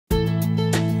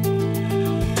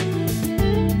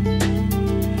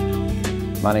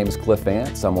My name is Cliff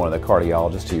Vance. I'm one of the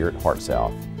cardiologists here at Heart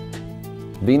South.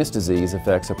 Venous disease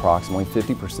affects approximately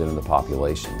 50% of the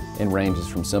population and ranges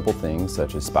from simple things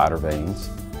such as spider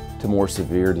veins to more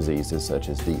severe diseases such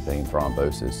as deep vein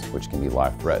thrombosis, which can be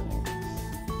life-threatening.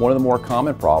 One of the more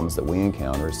common problems that we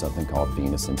encounter is something called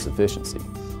venous insufficiency.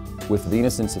 With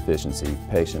venous insufficiency,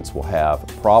 patients will have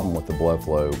a problem with the blood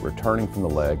flow returning from the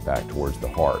leg back towards the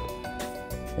heart.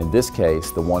 In this case,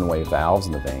 the one-way valves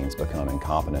in the veins become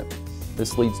incompetent.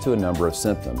 This leads to a number of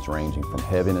symptoms ranging from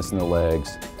heaviness in the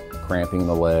legs, cramping in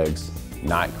the legs,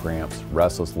 night cramps,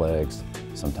 restless legs,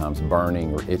 sometimes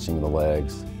burning or itching in the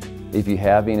legs. If you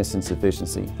have venous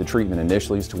insufficiency, the treatment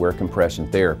initially is to wear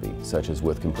compression therapy, such as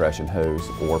with compression hose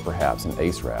or perhaps an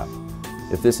ACE wrap.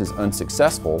 If this is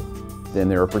unsuccessful, then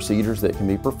there are procedures that can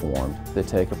be performed that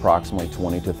take approximately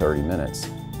 20 to 30 minutes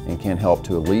and can help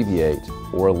to alleviate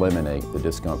or eliminate the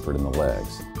discomfort in the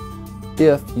legs.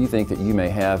 If you think that you may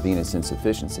have venous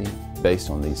insufficiency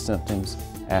based on these symptoms,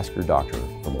 ask your doctor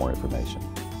for more information.